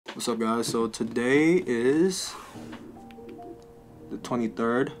What's up, guys? So today is the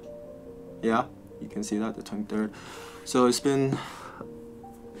 23rd. Yeah, you can see that, the 23rd. So it's been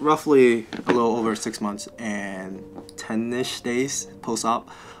roughly a little over 6 months and 10-ish days post-op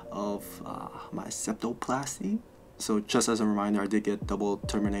of my septoplasty. So just as a reminder, I did get double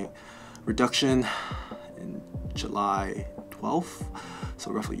turbinate reduction in July 12th. So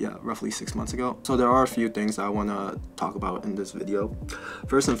roughly 6 months ago. So there are a few things I want to talk about in this video.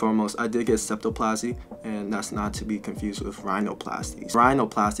 First and foremost, I did get septoplasty, and that's not to be confused with rhinoplasty.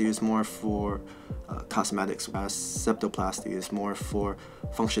 Rhinoplasty is more for cosmetics, whereas septoplasty is more for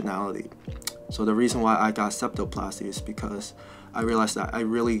functionality. So the reason why I got septoplasty is because I realized that I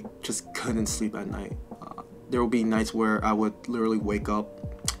really just couldn't sleep at night. There will be nights where I would literally wake up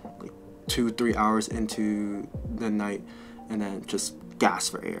like 2-3 hours into the night and then just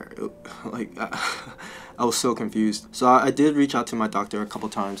gasp for air. I was so confused. So I did reach out to my doctor a couple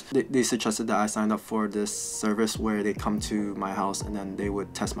times. They suggested that I signed up for this service where they come to my house and then they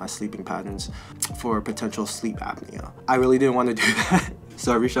would test my sleeping patterns for potential sleep apnea. I really didn't want to do that.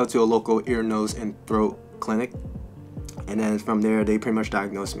 So I reached out to a local ear, nose, and throat clinic, and then from there they pretty much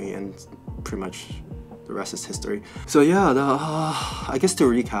diagnosed me, and pretty much the rest is history. So yeah, I guess to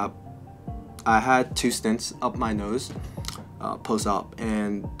recap, I had 2 stents up my nose post-op,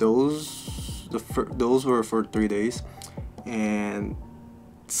 and those were for 3 days, and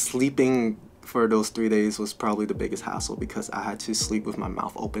sleeping for those 3 days was probably the biggest hassle because I had to sleep with my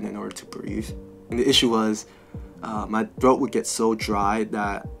mouth open in order to breathe. And the issue was my throat would get so dry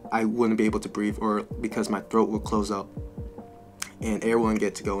that I wouldn't be able to breathe, or because my throat would close up and air wouldn't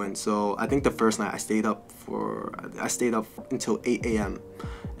get to go in. So I think the first night I stayed up until 8 a.m.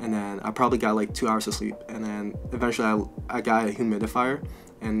 and then I probably got like 2 hours of sleep, and then eventually I got a humidifier,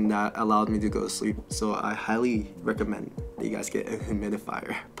 and that allowed me to go to sleep. So I highly recommend that you guys get a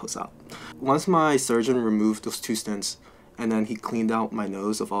humidifier post-op. Once my surgeon removed those 2 stents and then he cleaned out my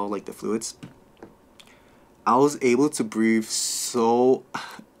nose of all like the fluids, I was able to breathe so...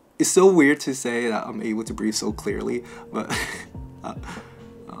 It's so weird to say that I'm able to breathe so clearly, but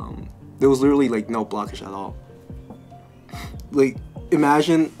there was literally like no blockage at all. Like,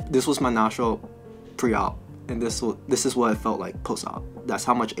 imagine this was my nostril pre-op, and this is what it felt like post-op. That's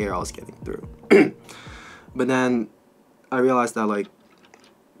how much air I was getting through. But then I realized that like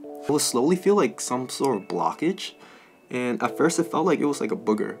I would slowly feel like some sort of blockage, and at first it felt like it was like a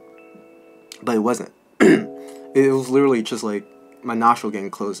booger, but it wasn't. It was literally just like my nostril getting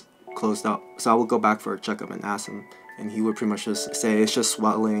closed up. So I would go back for a checkup and ask him, and he would pretty much just say it's just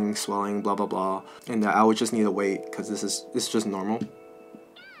swelling, blah blah blah, and that I would just need to wait because it's just normal.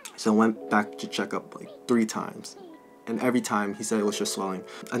 So I went back to check up like 3 times, and every time he said it was just swelling.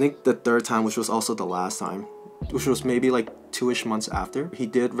 I think the 3rd time, which was also the last time, which was maybe like 2-ish months after, he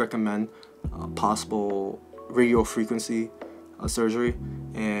did recommend possible radio frequency surgery,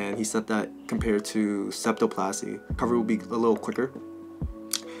 and he said that compared to septoplasty, recovery will be a little quicker.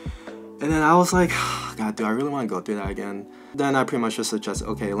 And then I was like, God, do I really want to go through that again? Then I pretty much just suggested,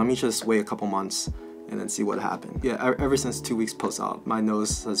 okay, let me just wait a couple months and then see what happened. Yeah, ever since 2 weeks post-op, my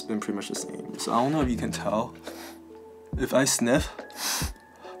nose has been pretty much the same. So I don't know if you can tell. If I sniff,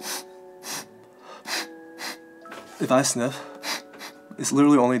 it's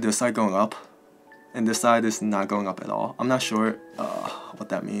literally only this side going up, and this side is not going up at all. I'm not sure what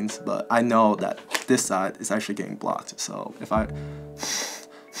that means, but I know that this side is actually getting blocked. So if I...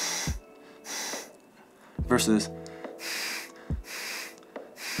 versus...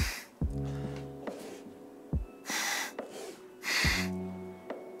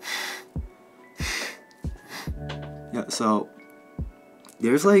 Yeah, so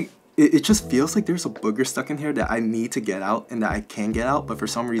there's like... It just feels like there's a booger stuck in here that I need to get out and that I can get out, but for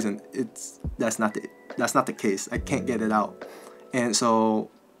some reason that's not the case. I can't get it out, and so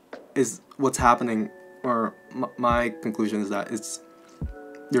is what's happening, or my conclusion is that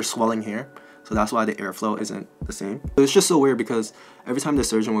there's swelling here, so that's why the airflow isn't the same. But it's just so weird because every time the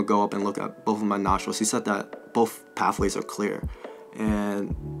surgeon would go up and look at both of my nostrils, he said that both pathways are clear,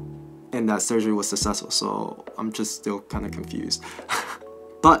 and that surgery was successful. So I'm just still kind of confused.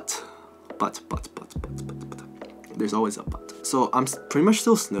 But, there's always a but. So I'm pretty much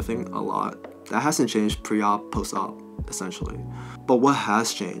still sniffing a lot. That hasn't changed pre-op, post-op, essentially. But what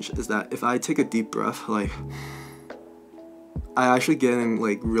has changed is that if I take a deep breath, like, I actually get in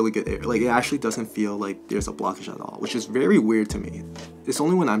like really good air. Like, it actually doesn't feel like there's a blockage at all, which is very weird to me. It's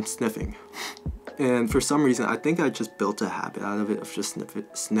only when I'm sniffing. And for some reason, I think I just built a habit out of it of just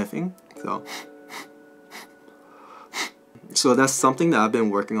sniffing. So that's something that I've been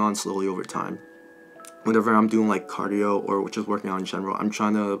working on slowly over time. whenever I'm doing like cardio or just working out in general, I'm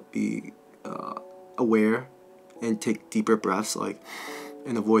trying to be aware and take deeper breaths, like,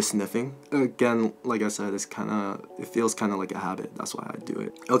 and avoid sniffing. Again, like I said, it feels kind of like a habit. That's why I do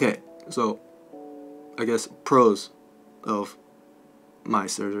it. Okay, so I guess pros of my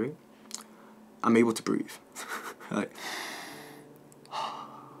surgery: I'm able to breathe. Like,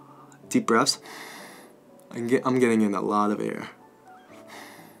 deep breaths. I'm getting in a lot of air.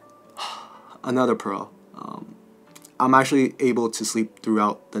 Another pro: I'm actually able to sleep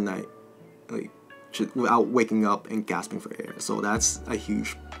throughout the night, like, without waking up and gasping for air. So that's a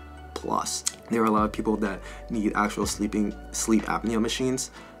huge plus. There are a lot of people that need actual sleep apnea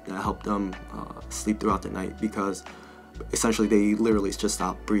machines that help them sleep throughout the night, because essentially they literally just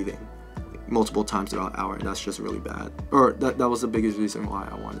stop breathing multiple times throughout the hour, and that's just really bad. Or that was the biggest reason why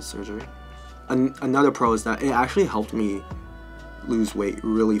I wanted surgery. Another pro is that it actually helped me lose weight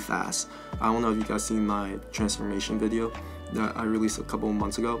really fast. I don't know if you guys seen my transformation video that I released a couple of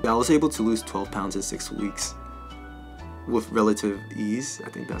months ago. I was able to lose 12 pounds in 6 weeks with relative ease. I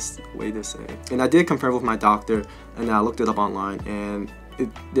think that's the way to say it. And I did compare with my doctor, and I looked it up online, and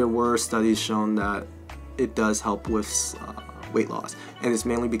there were studies showing that it does help with weight loss, and it's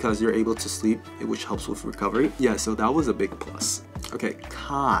mainly because you're able to sleep, which helps with recovery. Yeah, so that was a big plus. Okay,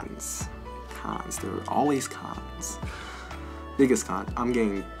 cons. There are always cons. Biggest con: I'm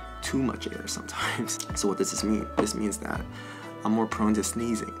getting too much air sometimes. So what does this mean? This means that I'm more prone to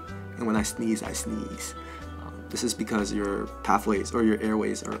sneezing, and when I sneeze, I sneeze. This is because your pathways or your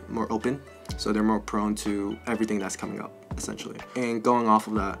airways are more open, so they're more prone to everything that's coming up, essentially. And going off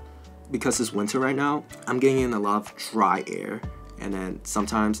of that, because it's winter right now, I'm getting in a lot of dry air, and then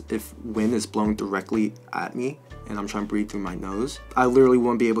sometimes if wind is blowing directly at me and I'm trying to breathe through my nose, I literally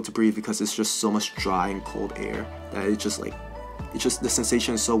won't be able to breathe because it's just so much dry and cold air that the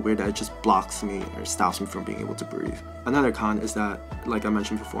sensation is so weird that it just blocks me or stops me from being able to breathe. Another con is that, like I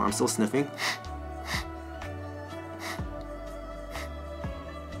mentioned before, I'm still sniffing.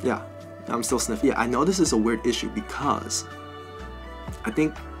 Yeah, I'm still sniffing. Yeah, I know this is a weird issue because I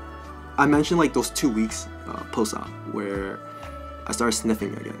think I mentioned like those 2 weeks post-op where I started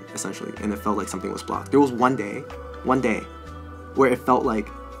sniffing again, essentially, and it felt like something was blocked. There was one day where it felt like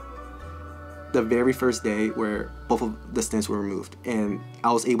the very first day where both of the stents were removed, and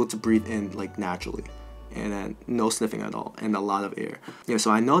I was able to breathe in like naturally, and then no sniffing at all, and a lot of air. Yeah,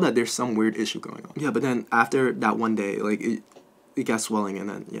 so I know that there's some weird issue going on. Yeah, but then after that one day, like it got swelling, and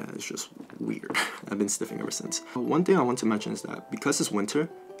then yeah, it's just weird. I've been sniffing ever since. One thing I want to mention is that because it's winter,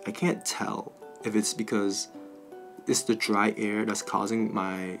 I can't tell if it's because it's the dry air that's causing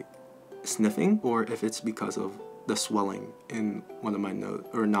my sniffing, or if it's because of the swelling in one of my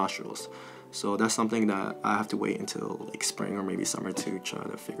nostrils. So that's something that I have to wait until like spring or maybe summer to try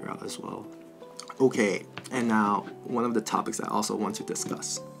to figure out as well. Okay, and now one of the topics I also want to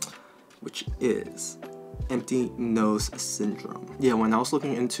discuss, which is empty nose syndrome. Yeah, when I was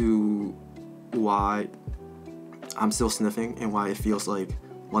looking into why I'm still sniffing and why it feels like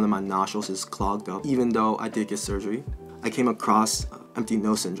one of my nostrils is clogged up, even though I did get surgery, I came across empty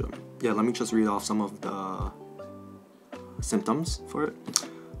nose syndrome. Yeah, let me just read off some of the symptoms for it.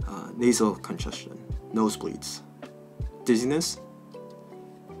 Nasal congestion, nosebleeds, dizziness,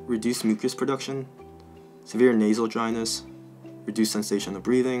 reduced mucus production, severe nasal dryness, reduced sensation of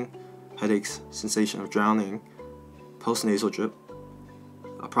breathing, headaches, sensation of drowning, post-nasal drip,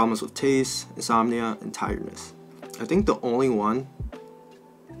 problems with taste, insomnia, and tiredness. I think the only one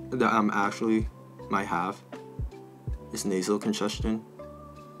that I'm actually might have is nasal congestion,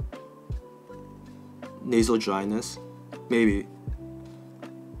 nasal dryness, maybe,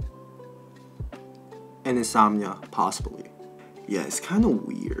 and insomnia, possibly. Yeah, it's kind of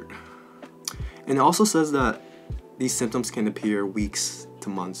weird. And it also says that these symptoms can appear weeks to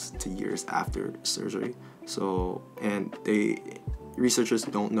months to years after surgery. So, and researchers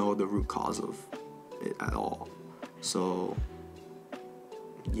don't know the root cause of it at all. So,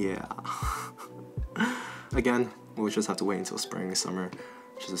 yeah. Again, we'll just have to wait until spring and summer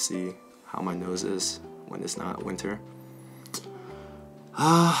just to see how my nose is when it's not winter.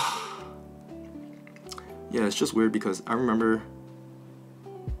 Yeah, it's just weird because I remember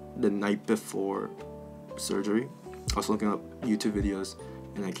the night before surgery, I was looking up YouTube videos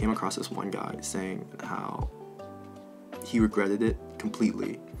and I came across this one guy saying how he regretted it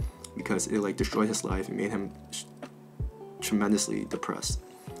completely because it like destroyed his life and made him tremendously depressed.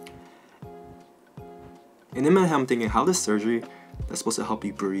 And in my head I'm thinking, how does surgery that's supposed to help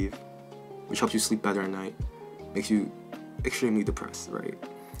you breathe, which helps you sleep better at night, makes you extremely depressed, right?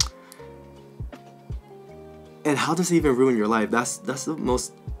 And how does it even ruin your life? That's the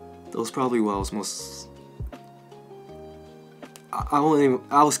most, that was probably what I was most I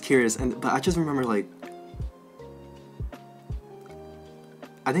was curious, but I just remember like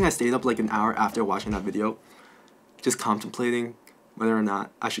I think I stayed up like an hour after watching that video, just contemplating whether or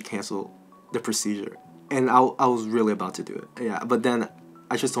not I should cancel the procedure. And I was really about to do it. Yeah, but then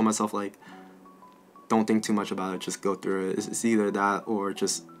I just told myself like, don't think too much about it, just go through it. It's either that or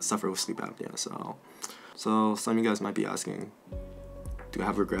just suffer with sleep apnea. So some of you guys might be asking, do I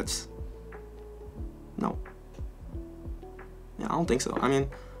have regrets? No. Yeah, I don't think so. I mean,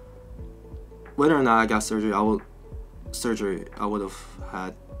 whether or not I got surgery, I would have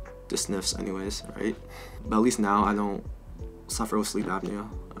had the sniffs anyways, right? But at least now I don't suffer with sleep apnea,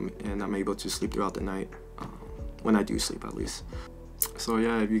 and I'm able to sleep throughout the night, when I do sleep at least. So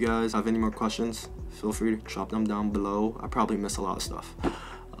yeah, if you guys have any more questions, feel free to drop them down below. I probably miss a lot of stuff,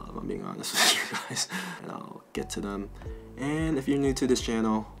 I'm being honest with you guys, and I'll get to them. And if you're new to this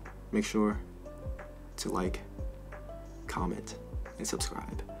channel, make sure to like, comment, and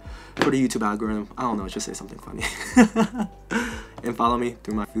subscribe. For the YouTube algorithm, I don't know, just say something funny. And follow me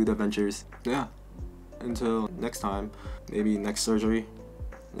through my food adventures. Yeah, until next time, maybe next surgery,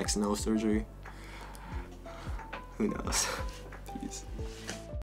 next nose surgery, who knows. Peace.